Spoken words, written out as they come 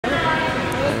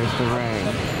there's the ring,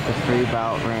 the free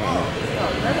bout ring.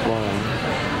 Boom.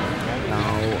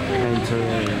 Now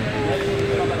entering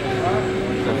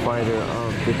the fighter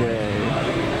of the day,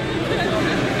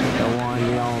 the one,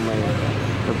 the only,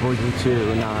 the Boogie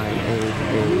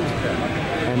 2988,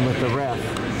 and with the ref,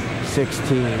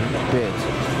 16-bit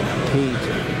Pete.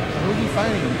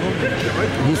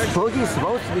 Boogie's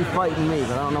supposed to be fighting me,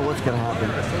 but I don't know what's gonna happen.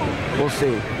 We'll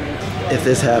see. If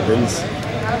this happens,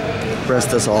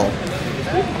 rest us all.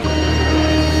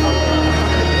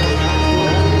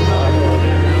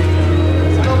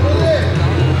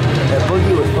 That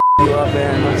Boogie was f***ing you up,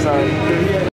 man. I'm sorry.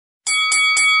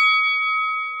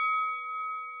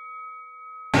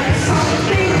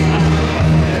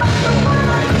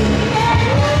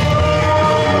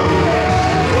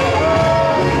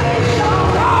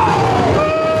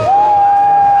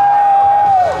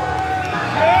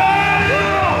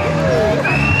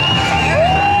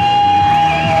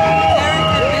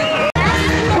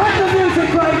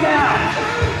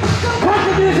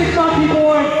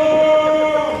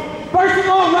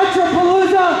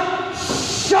 Retropalooza,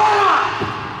 shut up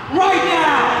right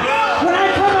now. When I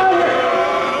come out here,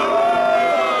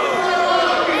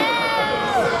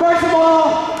 first of all,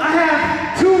 I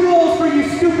have 2 rules for you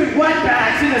stupid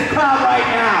wetbacks in this crowd right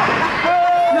now.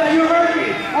 Now you heard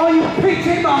me, all you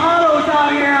pitching bajados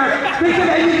out here, thinking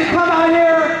that you can come out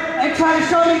here and try to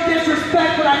show me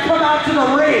disrespect when I come out to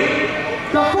the ring.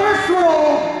 The first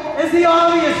rule is the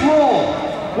obvious rule.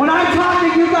 When I'm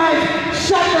talking, you guys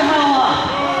shut the hell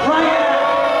up. Right now.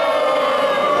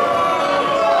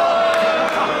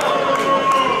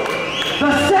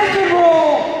 The second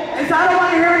rule is I don't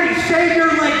want to hear any shave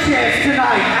your leg chants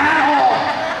tonight at all.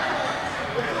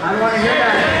 I don't want to hear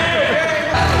that.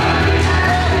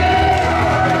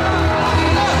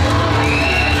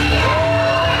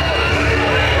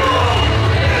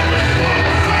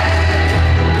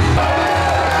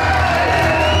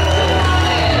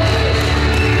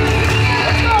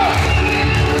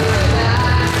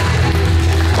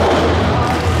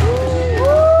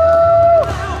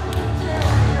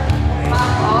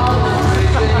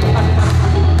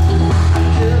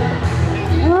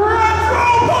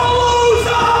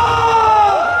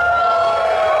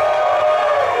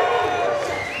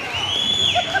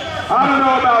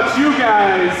 You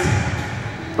guys,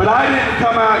 but I didn't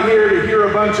come out here to hear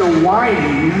a bunch of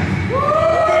whining.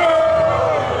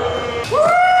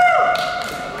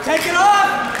 Take it off!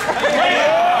 Take it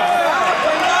off!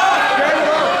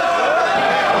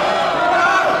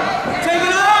 Take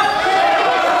it off!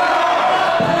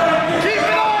 Keep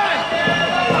it on!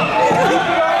 Keep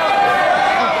it on!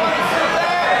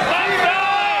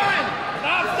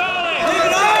 Stop stalling! Keep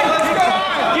it on!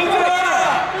 Keep it on!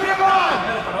 Keep it on!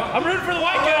 I'm rooting for the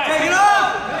white guy. Take it off!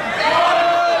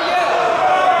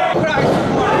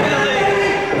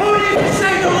 Who needs to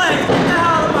shave the leg? Get the hell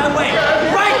out of my way!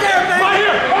 Right there, baby! Right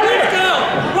here! Let's go!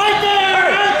 Right there!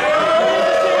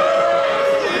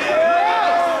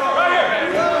 Right here!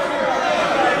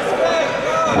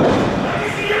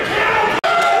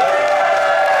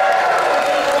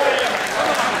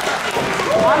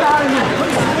 I'm out of here.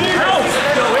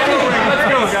 Let's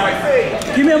go, guys.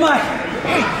 Give me a mic.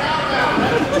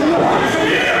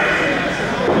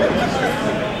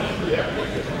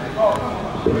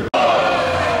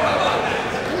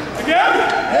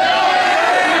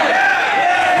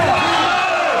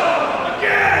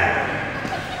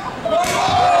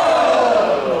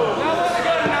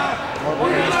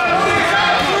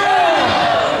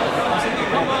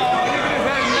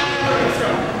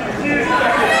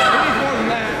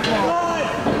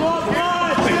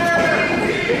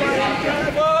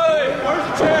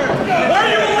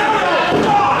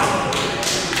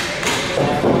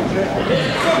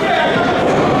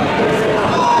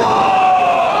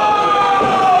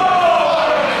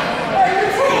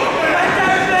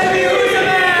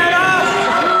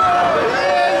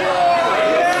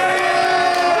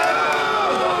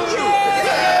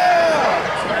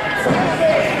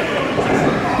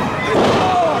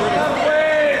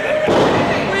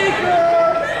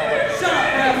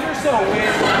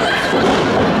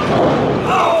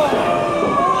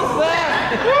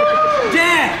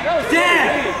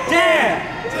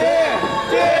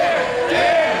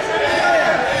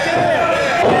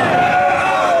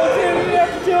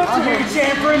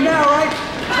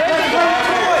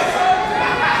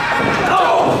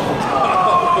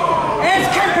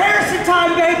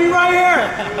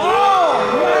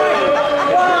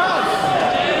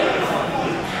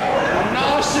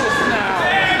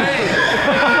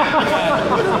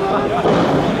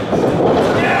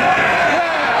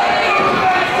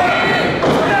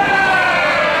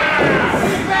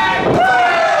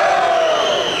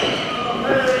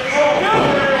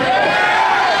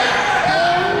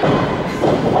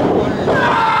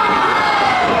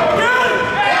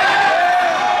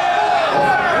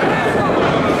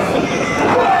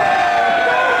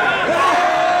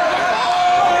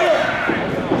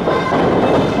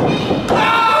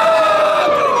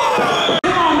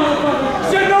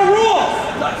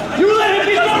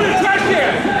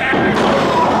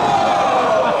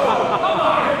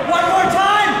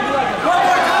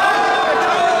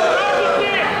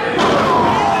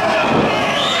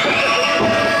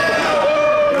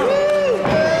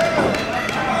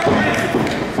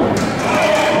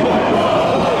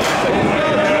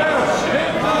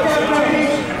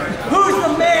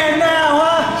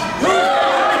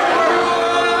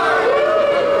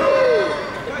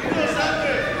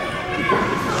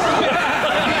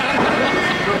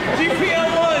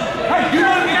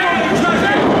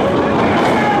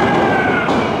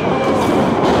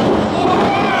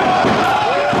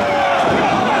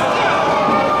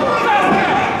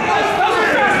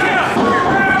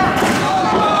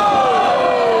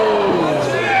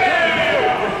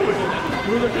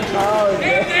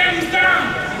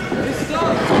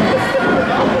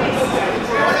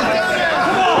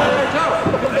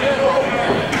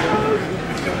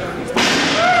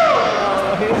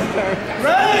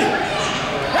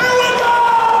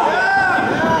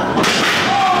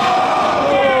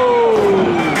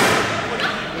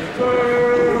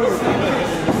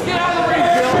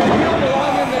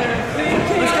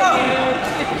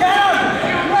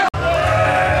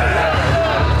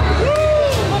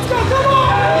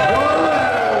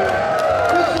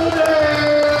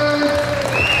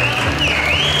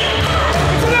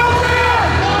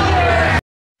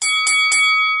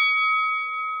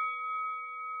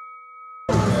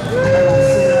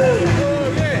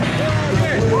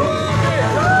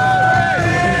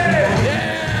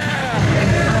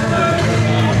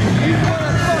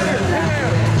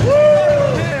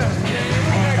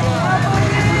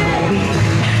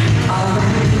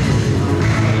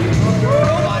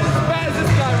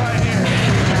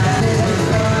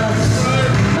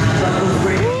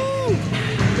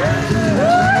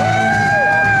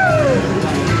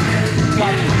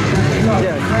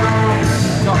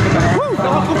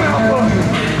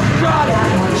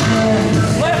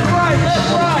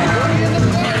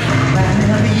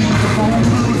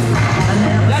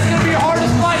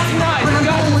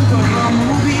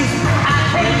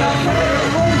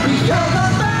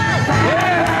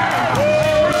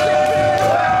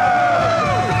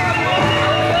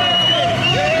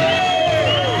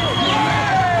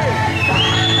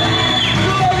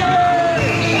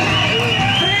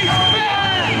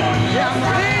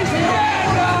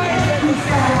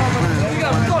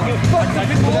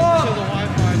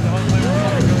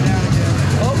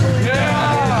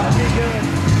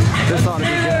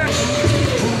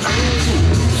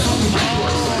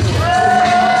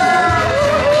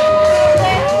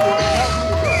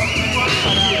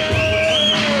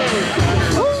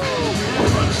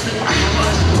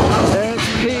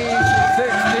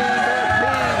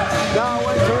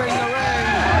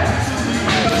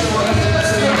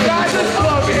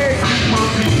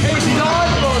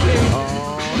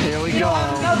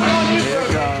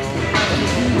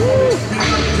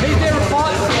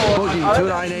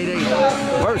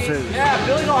 2988 versus Yeah,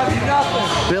 Billy don't have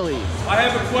nothing. Billy I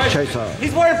have a question. Chaser.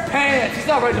 He's wearing pants. He's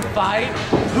not ready to fight.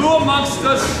 Who amongst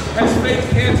us has fake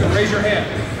cancer? Raise your hand.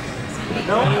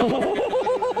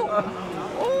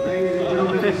 Ladies and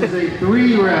gentlemen, this is a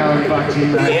 3-round boxing He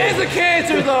match. is a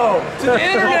cancer though. To the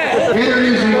internet.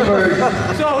 Introducing first,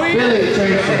 So he Billy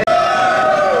Chaser.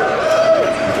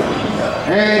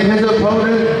 And his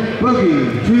opponent,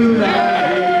 Boogie, 2988.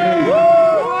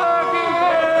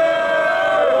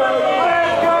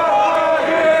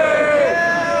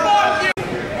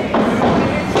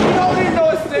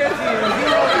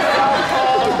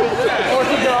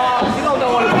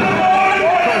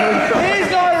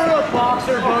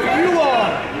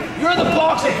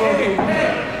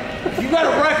 You got a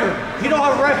record. You don't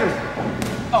have a record.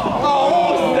 Oh,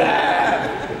 what was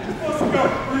that?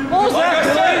 What was that,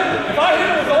 Billy? If I hit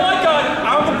him with all I got,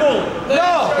 I'm the bully.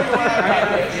 No.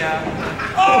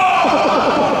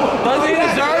 Does he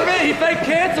deserve it? He faked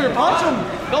cancer. Punch him.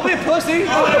 Don't be a pussy.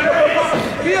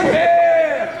 Be a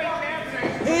man.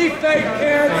 He faked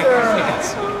cancer.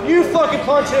 You fucking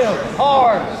punch him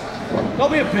hard.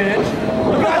 Don't be a bitch.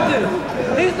 Look at this.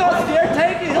 He's not scared.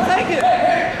 Take it. He'll take it.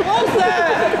 What was that?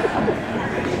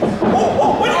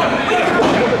 What are you?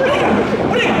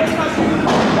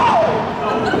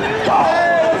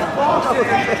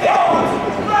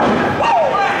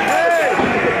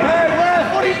 Hey,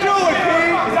 Ref, what are you doing,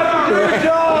 Pete? Good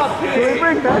job, Pete. Can we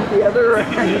bring back the other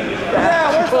ref?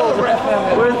 Yeah, where's the ref?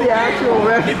 Where's the actual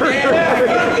ref?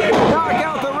 Knock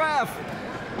out the ref!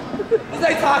 This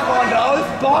ain't taekwondo, it's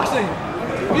boxing.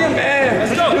 Be a man.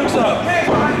 Put your dukes up.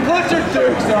 Put your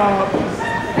dukes up.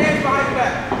 Hands behind your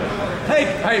back. Hey,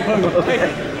 Boogie. Hey.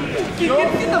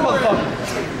 Get the motherfucker.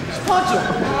 Just punch him.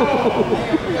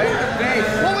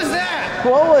 What was that?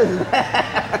 What was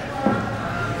that?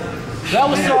 That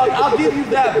was soft. I'll give you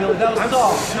that, Billy. That was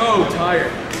soft. So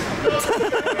tired.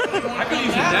 I could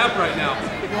use a nap right now.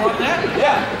 You want that?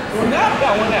 Yeah. You want that? Yeah, I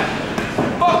want that.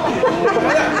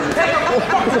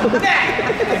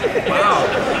 Wow.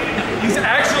 He's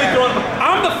actually throwing.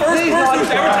 I'm the first person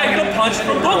who's ever taken a punch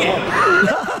from Boogie.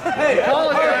 Hey, on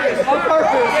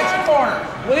purpose. Get your corner.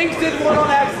 Wings did one on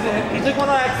accident. He took one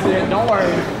on accident. Don't worry.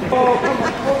 Oh, come on.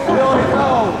 Billy,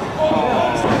 no.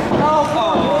 No,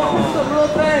 come on. This is a real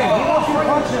thing. He wants you to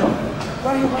punch him.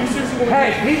 Hey,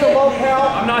 he's a low count.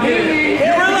 I'm not hitting him.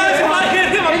 You realize if I hit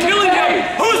him, I'm killing him.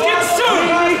 Who's getting sued?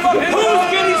 Who's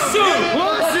getting sued?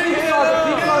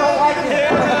 People don't like it.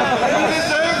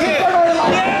 People don't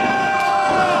like it.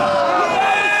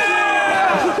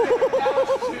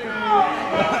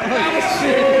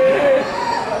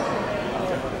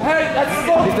 Hey, that's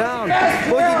so He's down. fast.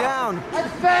 Boogie down.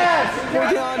 That's fast.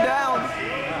 Boogie on down.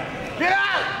 Get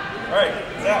out. All right,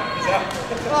 he's out. He's out.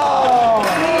 Oh.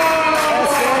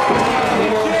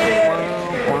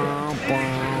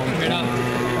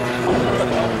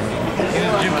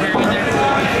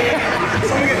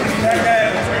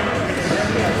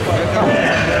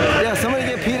 Yeah, somebody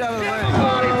get Pete out of the way.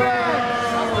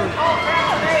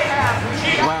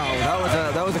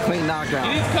 Wow, that was a clean knockdown.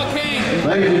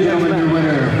 Ladies and gentlemen, your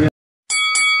winner.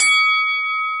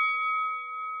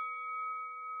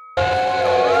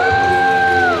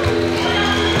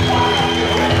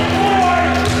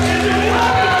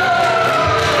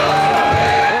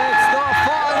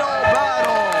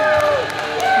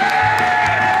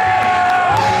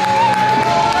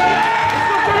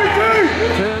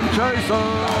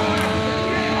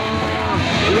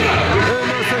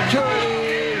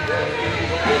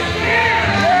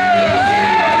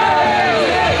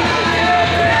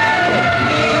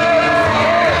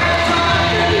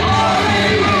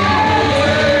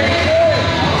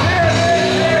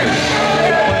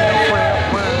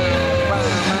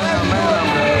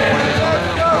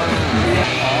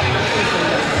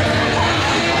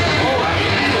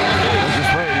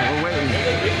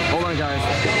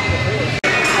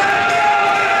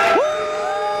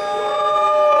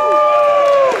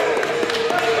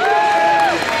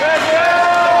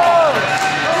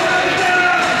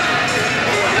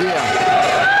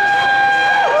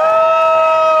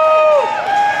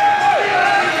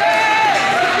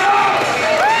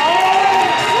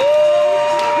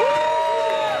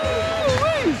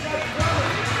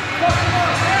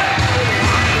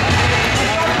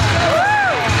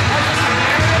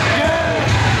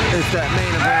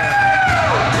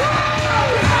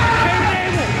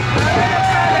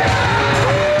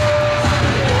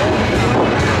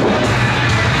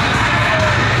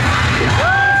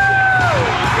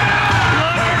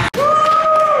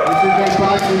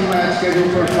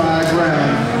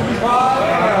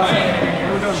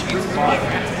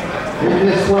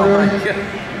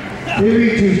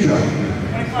 BOOGIE truck.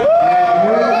 And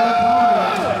with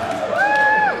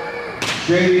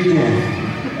JD Jim.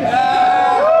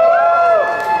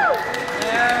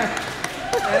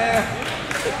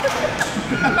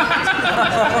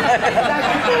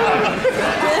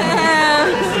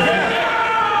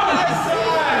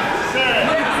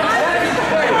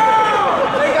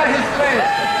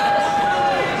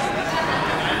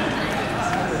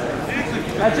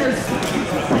 That's yours.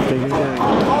 Take your time.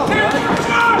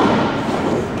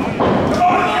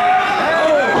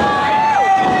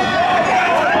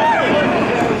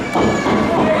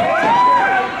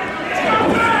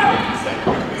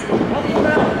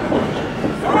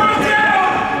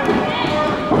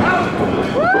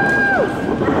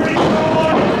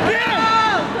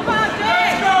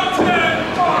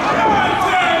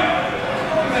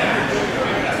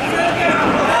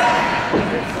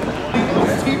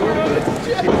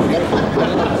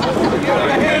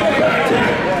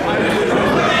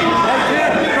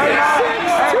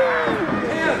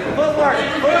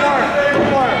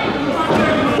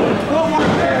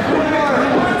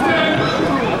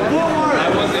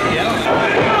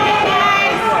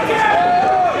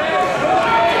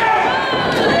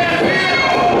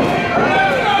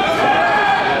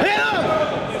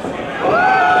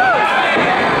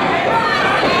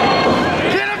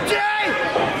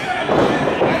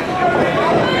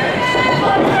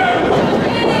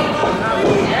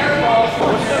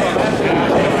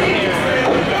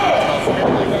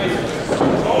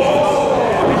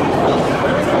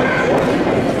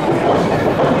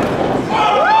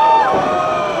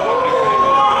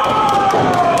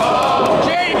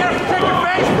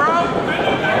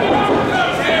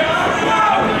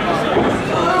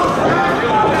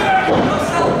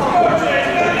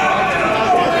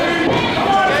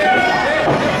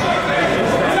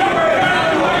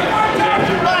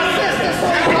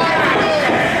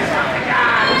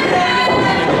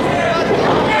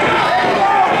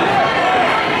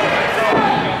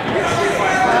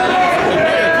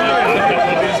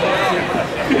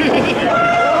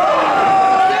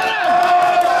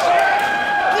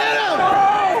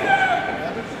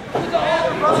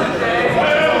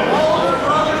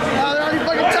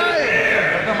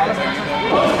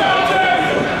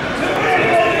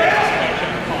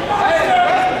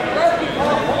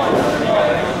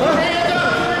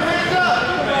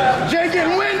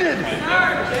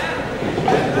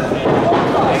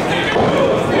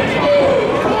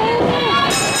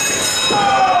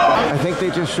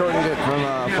 Just shortened it from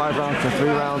 5 rounds to 3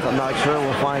 rounds. I'm not sure.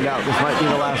 We'll find out. This might be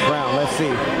the last round. Let's see.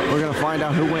 We're going to find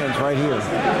out who wins right here.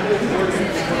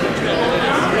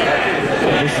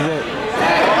 This is it.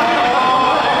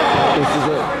 This is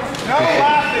it. No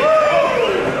laughing.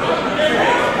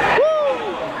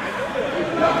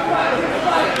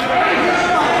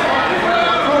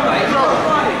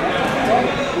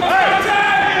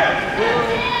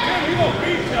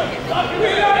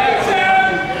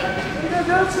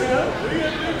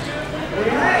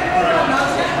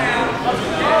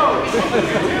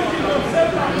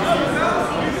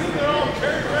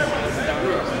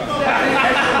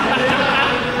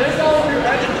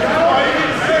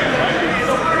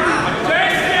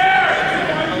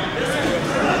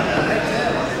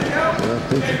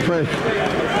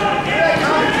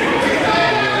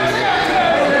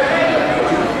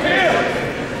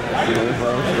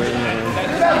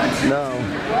 No.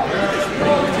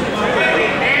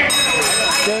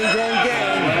 Gang, gang,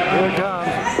 gang. Here it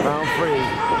comes. Round 3.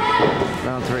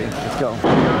 Round 3. Let's go.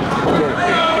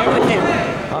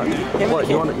 What?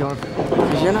 You want to?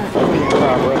 Because you're not in your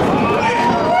car, bro.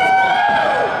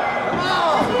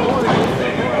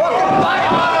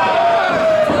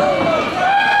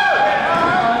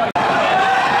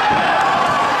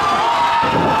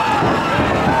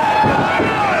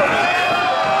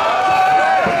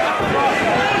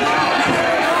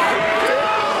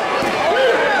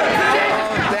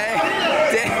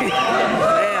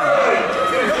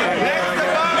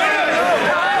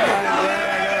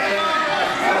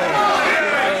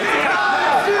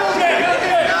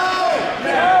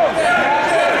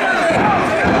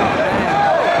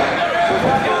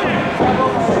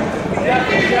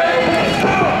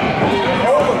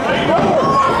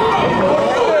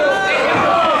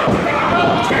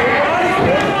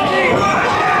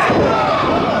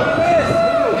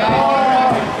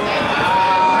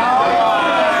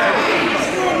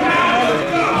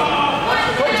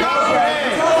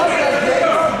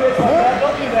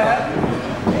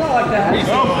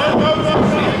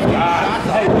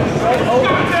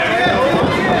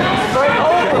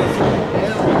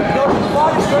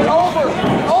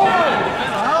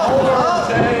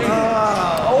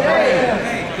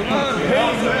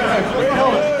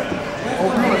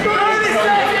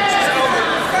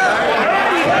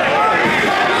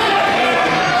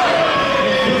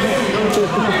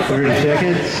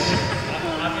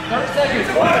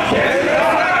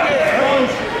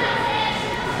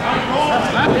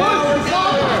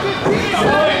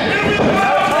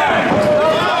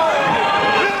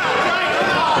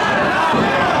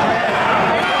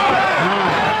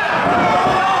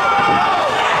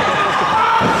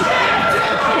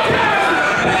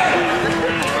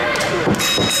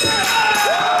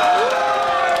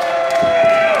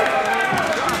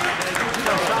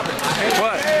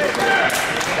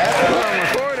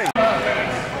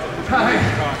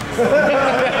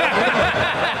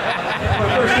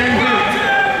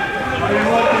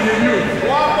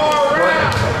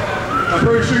 I'm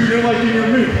pretty sure you didn't like eating your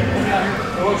meat.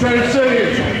 What I'm trying to say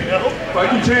is, if I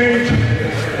can change,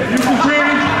 and you can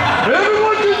change,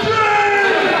 everyone can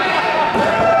change!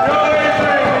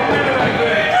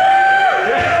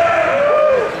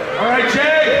 All right,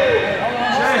 Jay.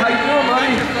 Jay, how you doing,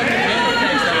 buddy?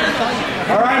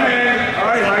 All right, man. All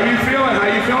right, how you feeling? How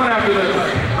you feeling after this?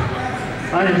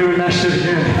 I ain't doing that shit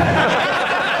again.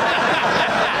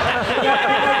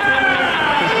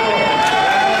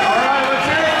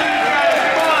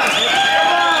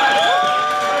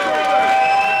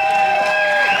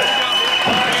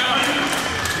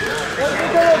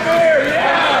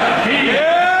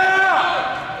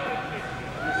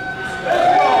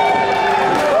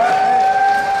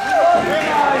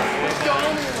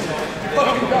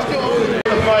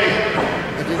 Fight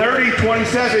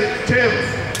 30-27, Tim.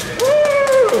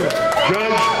 Woo!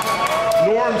 Judge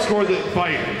Norm scored the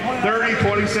fight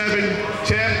 30-27,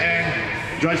 Tim,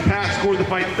 and Judge Pat scored the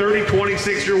fight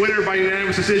 30-26. Your winner by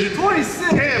unanimous decision, 26.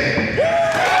 Tim.